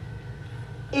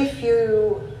 If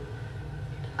you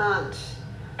aren't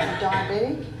a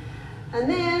diabetic. And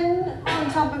then on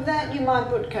top of that, you might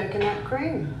put coconut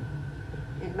cream.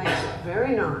 It makes it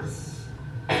very nice.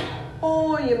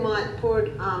 Or you might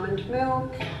put almond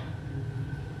milk.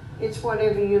 It's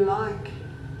whatever you like.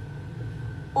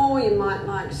 Or you might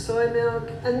like soy milk.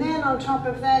 And then on top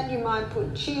of that, you might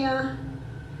put chia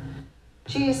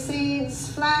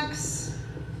seeds, flax,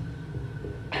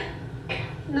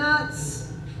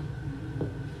 nuts,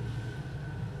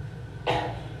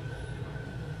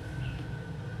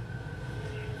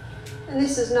 and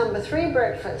this is number 3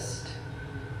 breakfast.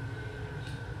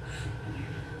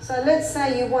 So let's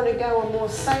say you want to go a more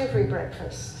savoury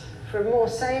breakfast. For a more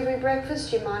savoury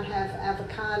breakfast, you might have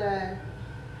avocado,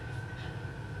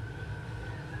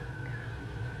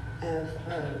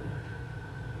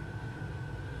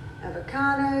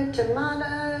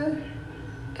 tomato.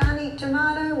 Can't eat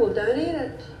tomato? Well, don't eat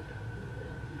it.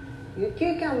 Your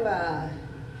cucumber,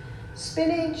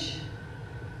 spinach,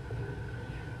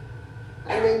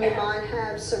 and then you might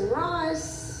have some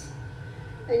rice,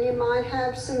 and you might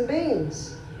have some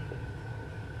beans,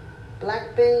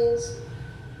 black beans,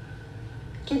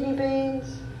 kidney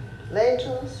beans,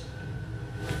 lentils.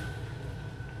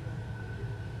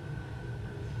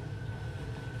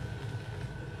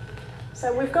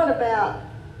 So we've got about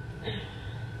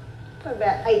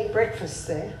 8 breakfasts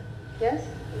there. Yes?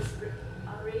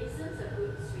 Are raisins a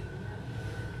good sweetener?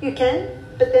 You can,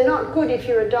 but they're not good if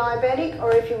you're a diabetic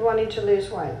or if you're wanting to lose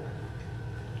weight.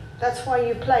 That's why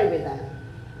you play with that.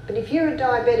 But if you're a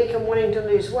diabetic and wanting to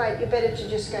lose weight, you're better to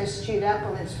just go stewed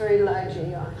apple. It's very low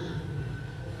GI.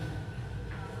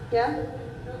 Yeah?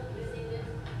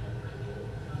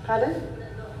 Pardon?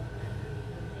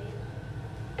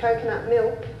 Coconut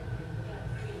milk?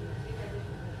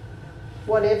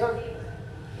 Whatever.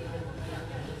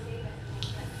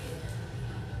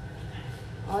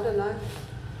 I don't know.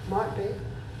 Might be.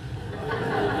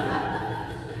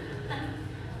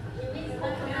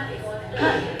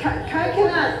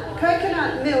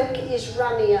 Coconut milk is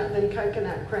runnier than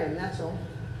coconut cream, that's all.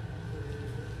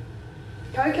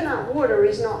 Coconut water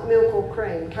is not milk or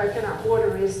cream. Coconut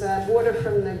water is the water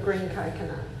from the green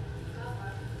coconut.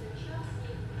 The chia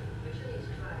seed actually is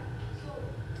dry. So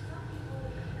some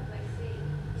people have like say,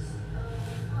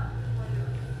 not for your.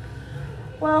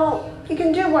 Well, you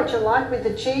can do what you like with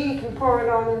the chia. You can pour it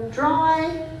on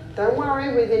dry. Don't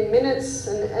worry, within minutes,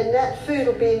 and that food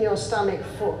will be in your stomach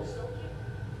full.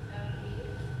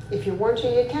 If you want to,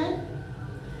 you can.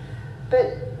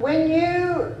 But when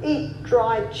you eat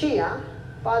dried chia,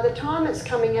 by the time it's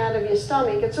coming out of your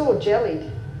stomach, it's all jellied.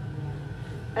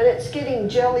 And it's getting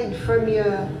jellied from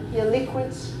your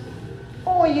liquids.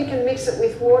 Or you can mix it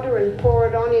with water and pour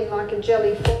it on in like a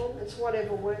jelly form. It's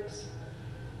whatever works.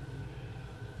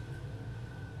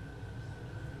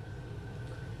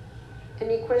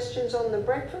 Any questions on the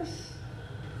breakfast?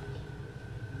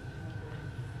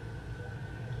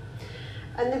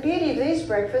 And the beauty of these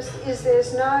breakfasts is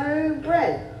there's no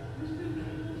bread.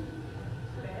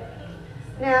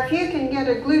 Now, if you can get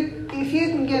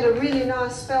a really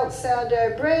nice spelt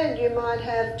sourdough bread, you might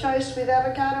have toast with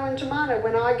avocado and tomato.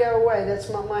 When I go away, that's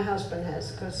what my husband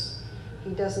has, because he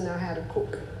doesn't know how to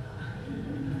cook.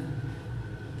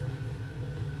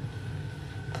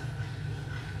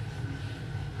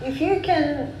 If you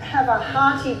can have a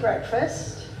hearty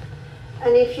breakfast,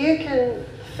 and if you can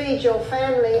feed your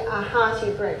family a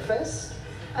hearty breakfast,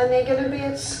 and they're going to be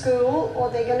at school, or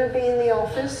they're going to be in the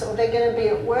office, or they're going to be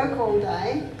at work all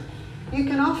day, you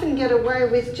can often get away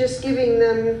with just giving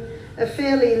them a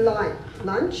fairly light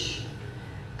lunch,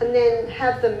 and then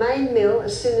have the main meal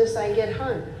as soon as they get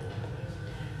home.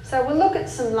 So we'll look at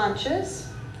some lunches.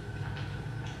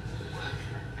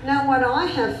 Now, what I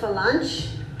have for lunch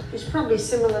is probably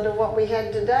similar to what we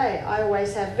had today. I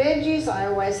always have veggies, I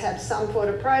always have some sort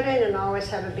of protein, and I always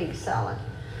have a big salad.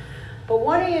 But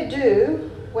what do you do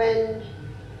when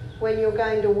you're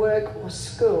going to work or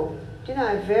school? Do you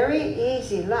know, a very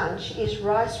easy lunch is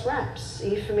rice wraps. Are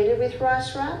you familiar with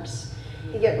rice wraps?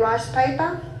 You get rice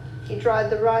paper, you dry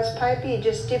the rice paper, you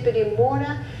just dip it in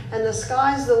water, and the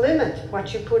sky's the limit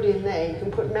what you put in there. You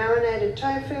can put marinated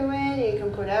tofu in, you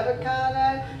can put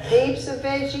avocado, heaps of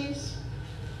veggies.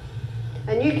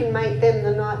 And you can make them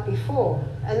the night before.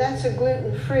 And that's a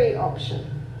gluten-free option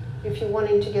if you're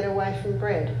wanting to get away from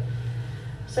bread.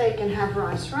 So you can have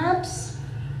rice wraps.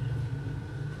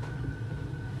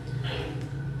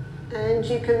 And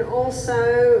you can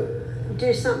also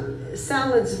do some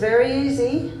salads, very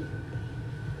easy.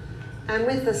 And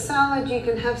with the salad you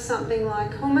can have something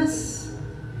like hummus.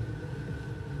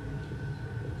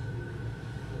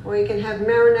 Or you can have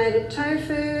marinated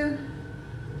tofu.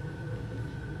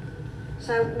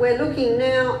 So we're looking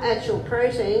now at your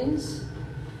proteins.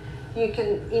 You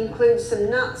can include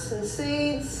some nuts and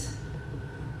seeds.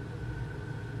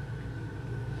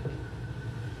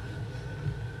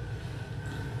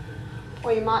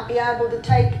 Or you might be able to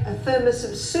take a thermos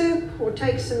of soup, or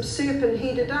take some soup and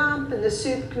heat it up, and the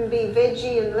soup can be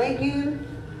veggie and legume.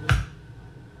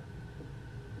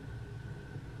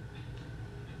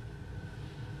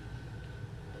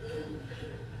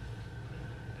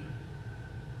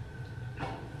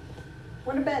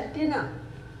 What about dinner?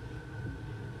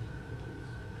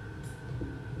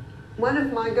 One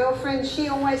of my girlfriends, she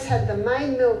always had the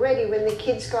main meal ready when the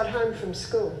kids got home from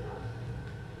school.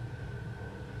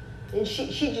 And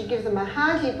she'd just give them a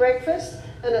hearty breakfast,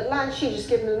 and at lunch she'd just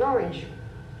give them an orange.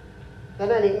 They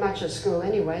don't eat much at school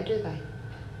anyway, do they?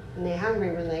 And they're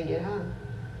hungry when they get home.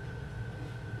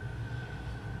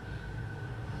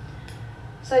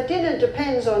 So dinner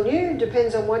depends on you,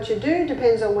 depends on what you do,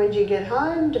 depends on when you get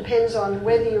home, depends on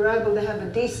whether you're able to have a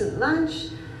decent lunch.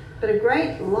 But a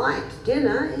great light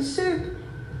dinner is soup.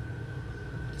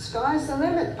 Sky's the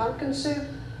limit. Pumpkin soup,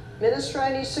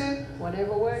 minestrone soup,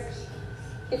 whatever works.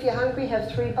 If you're hungry,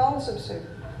 have 3 bowls of soup.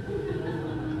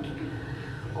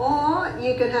 Or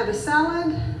you could have a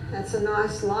salad, that's a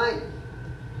nice light.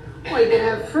 Or you can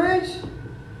have fruit.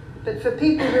 But for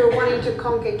people who are wanting to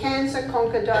conquer cancer,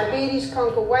 conquer diabetes,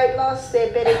 conquer weight loss,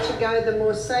 they're better to go the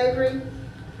more savoury.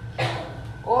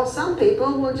 Or some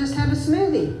people will just have a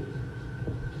smoothie.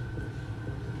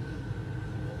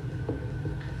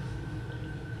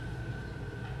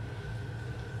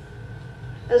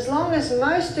 As long as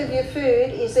most of your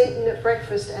food is eaten at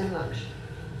breakfast and lunch,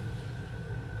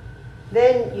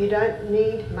 then you don't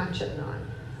need much at night,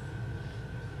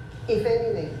 if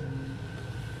anything.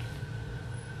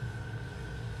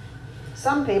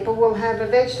 Some people will have a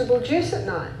vegetable juice at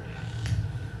night.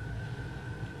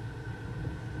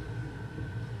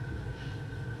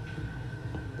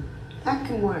 That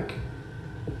can work.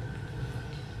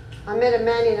 I met a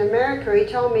man in America, he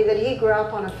told me that he grew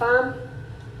up on a farm.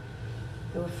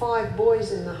 There were 5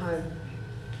 boys in the home.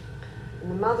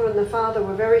 And the mother and the father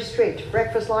were very strict.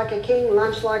 Breakfast like a king,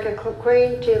 lunch like a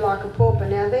queen, tea like a pauper.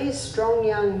 Now these strong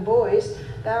young boys,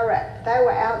 they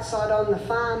were outside on the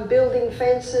farm building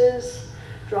fences,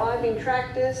 driving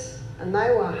tractors, and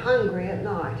they were hungry at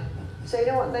night. So you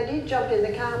know what they did? Jumped in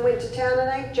the car and went to town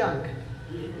and ate junk.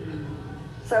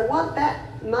 So what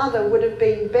that mother would have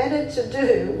been better to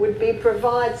do would be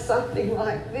provide something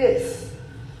like this.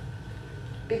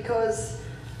 Because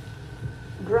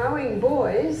growing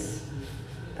boys,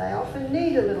 they often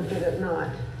need a little bit at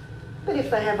night. But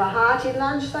if they have a hearty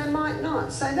lunch, they might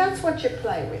not. So that's what you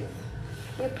play with.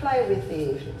 You play with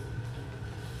the evening.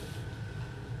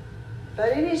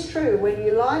 But it is true, when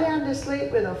you lie down to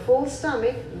sleep with a full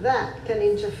stomach, that can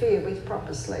interfere with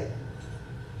proper sleep.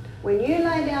 When you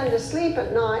lay down to sleep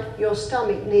at night, your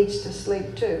stomach needs to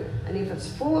sleep too. And if it's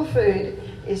full of food,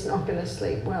 it's not going to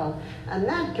sleep well. And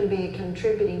that can be a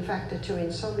contributing factor to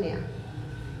insomnia.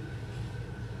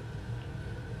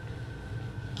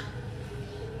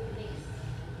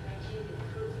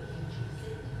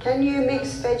 Can you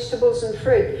mix vegetables and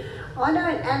fruit? I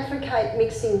don't advocate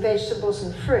mixing vegetables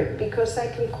and fruit because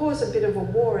they can cause a bit of a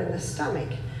war in the stomach.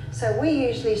 So we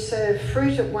usually serve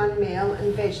fruit at one meal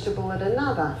and vegetable at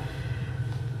another.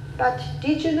 But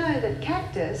did you know that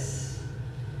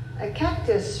a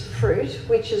cactus fruit,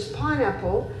 which is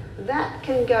pineapple, that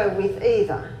can go with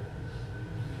either?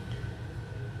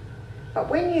 But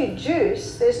when you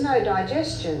juice, there's no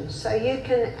digestion, so you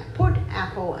can put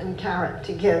apple and carrot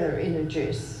together in a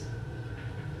juice.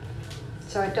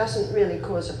 So it doesn't really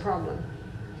cause a problem.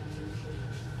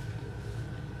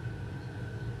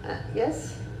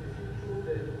 Yes?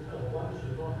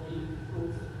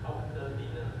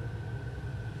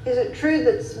 Is it true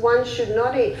that one should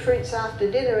not eat fruits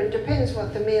after dinner? It depends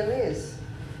what the meal is.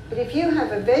 But if you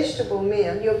have a vegetable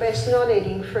meal, you're best not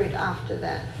eating fruit after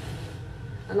that.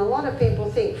 And a lot of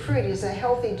people think fruit is a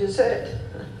healthy dessert.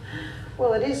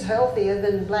 Well, it is healthier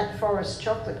than Black Forest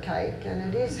chocolate cake,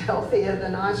 and it is healthier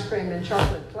than ice cream and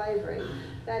chocolate flavouring.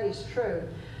 That is true.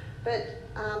 But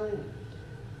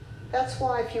that's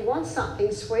why if you want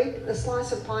something sweet, the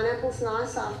slice of pineapple's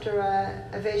nice after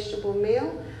a vegetable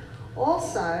meal.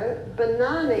 Also,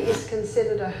 banana is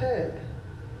considered a herb.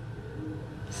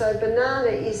 So banana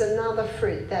is another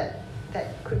fruit that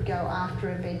could go after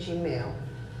a veggie meal.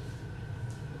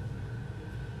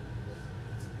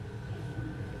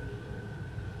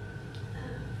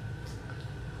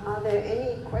 Are there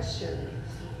any questions?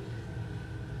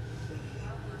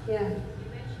 Yeah. You mentioned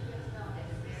just now that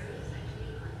berries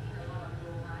actually contain a lot of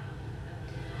bromide.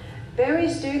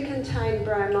 Berries do contain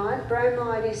bromide.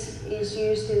 Bromide is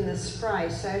used in the spray.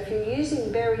 So if you're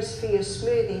using berries for your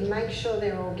smoothie, make sure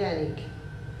they're organic.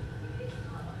 It's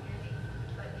not organic,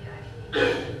 but they're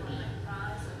actually from like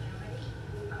France or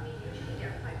Germany. I mean, usually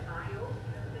they're quite bio,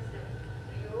 because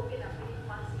the Europeans are pretty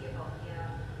fussy about their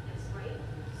spray.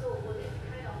 So will it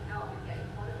kind of help if they're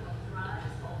imported from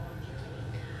France or from Germany?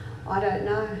 I don't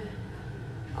know.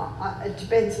 It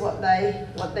depends what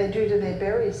they do to their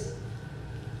berries.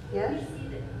 Yeah? We see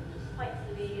that white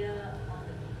layer on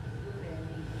the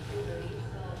blueberry,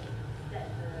 so that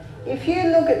If you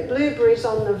look at blueberries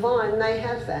on the vine, they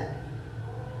have that.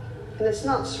 And it's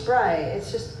not spray,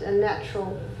 it's just a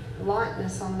natural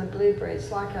lightness on the blueberry.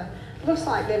 It's like looks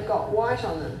like they've got white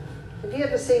on them. Have you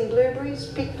ever seen blueberries?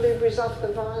 Pick blueberries off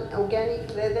the vine, organic,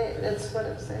 they're there, that's what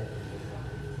it's there.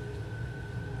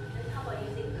 And how about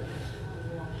using the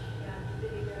vegetable wash? Yeah,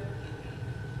 vinegar,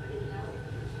 put it out.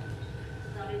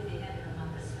 Nowadays they have in the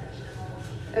market vegetables.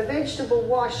 A vegetable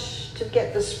wash to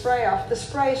get the spray off. The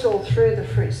spray's all through the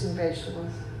fruits and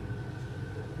vegetables.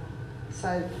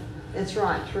 So it's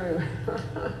right through.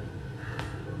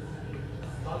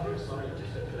 Sorry,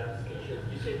 just a clarification.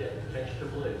 You said that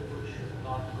vegetable and fruit should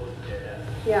not go together.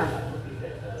 Yeah. I would think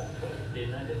that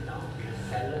dinner that now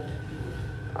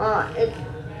salad.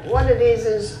 What it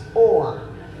is or.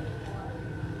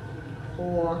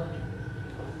 Or.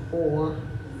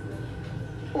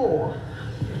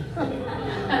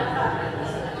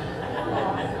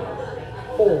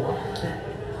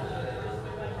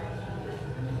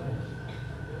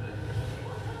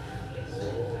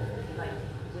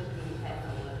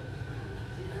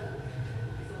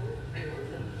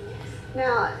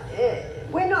 Now,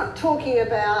 we're not talking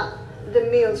about the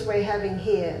meals we're having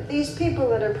here. These people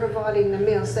that are providing the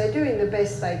meals, they're doing the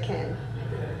best they can.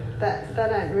 That they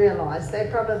don't realise. They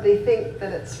probably think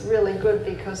that it's really good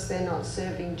because they're not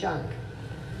serving junk.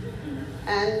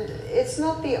 And it's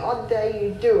not the odd day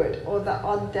you do it or the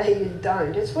odd day you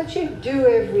don't. It's what you do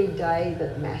every day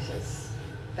that matters.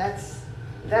 That's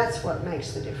what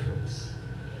makes the difference.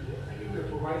 I think we're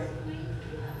providing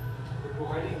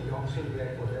the option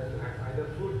there for them to have either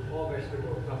fruit or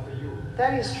vegetable. It's up to you.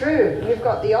 That is true. You've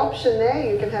got the option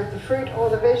there. You can have the fruit or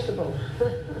the vegetable.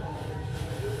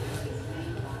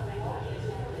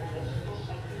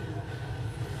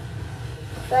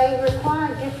 They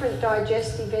require different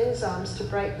digestive enzymes to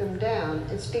break them down.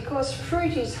 It's because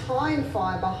fruit is high in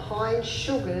fibre, high in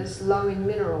sugars, low in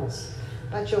minerals.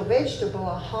 But your vegetable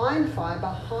are high in fibre,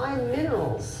 high in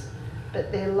minerals,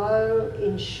 but they're low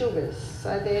in sugars.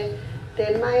 So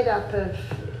they're made up of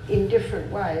in different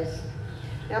ways.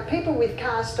 Now, people with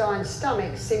cast iron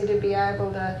stomachs seem to be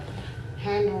able to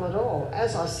handle it all.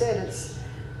 As I said,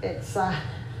 it's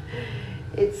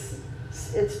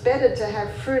better to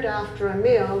have fruit after a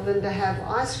meal than to have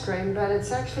ice cream, but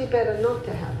it's actually better not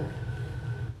to have it.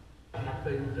 What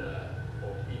happened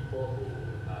for people who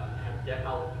have that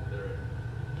out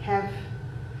Have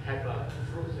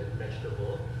fruits and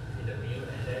vegetables in the meal,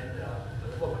 and then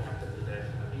what would happen to them?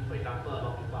 I mean, for example, a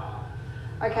lot of people are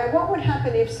Okay, what would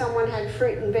happen if someone had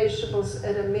fruit and vegetables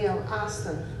at a meal? Ask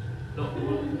them. no,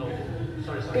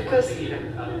 sorry. Because-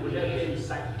 Would there be any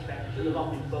side effects? A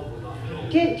lot of people would not know.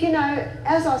 Do you know,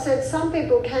 as I said, some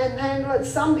people can handle it,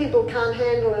 some people can't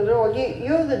handle it at all.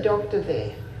 You're the doctor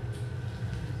there.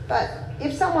 But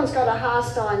if someone's got a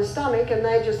cast iron stomach and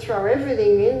they just throw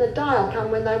everything in, the day will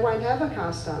come when they won't have a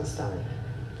cast iron stomach.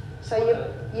 So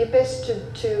you're best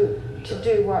to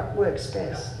do what works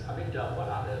best. I mean, what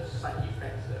are the side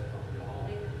effects from your...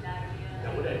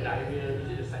 Diarrhea. Would there diarrhea?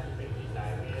 Is it a side effect is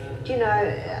diarrhea? Do you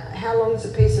know how long's a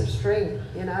piece of string?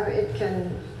 You know, it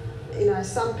can, you know,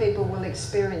 some people will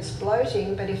experience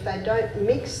bloating, but if they don't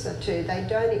mix the two, they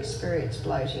don't experience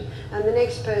bloating, and the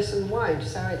next person won't.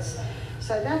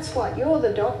 So that's what, you're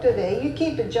the doctor there. You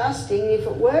keep adjusting. If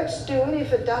it works, do it.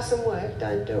 If it doesn't work,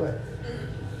 don't do it.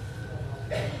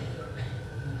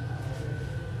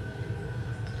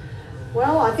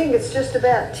 Well, I think it's just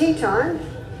about tea time.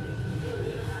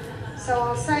 So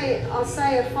I'll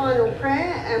say a final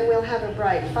prayer and we'll have a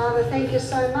break. Father, thank you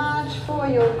so much for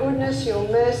your goodness, your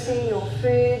mercy, your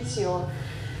foods, your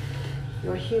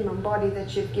human body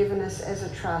that you've given us as a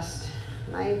trust.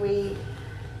 May we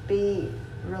be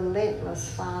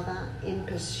relentless, Father, in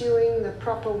pursuing the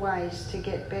proper ways to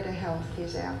get better health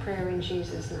is our prayer in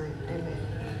Jesus' name. Amen.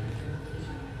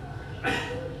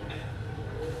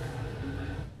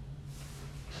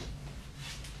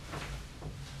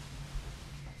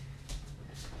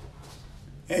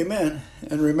 Amen.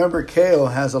 And remember, kale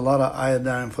has a lot of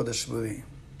iodine for the smoothie.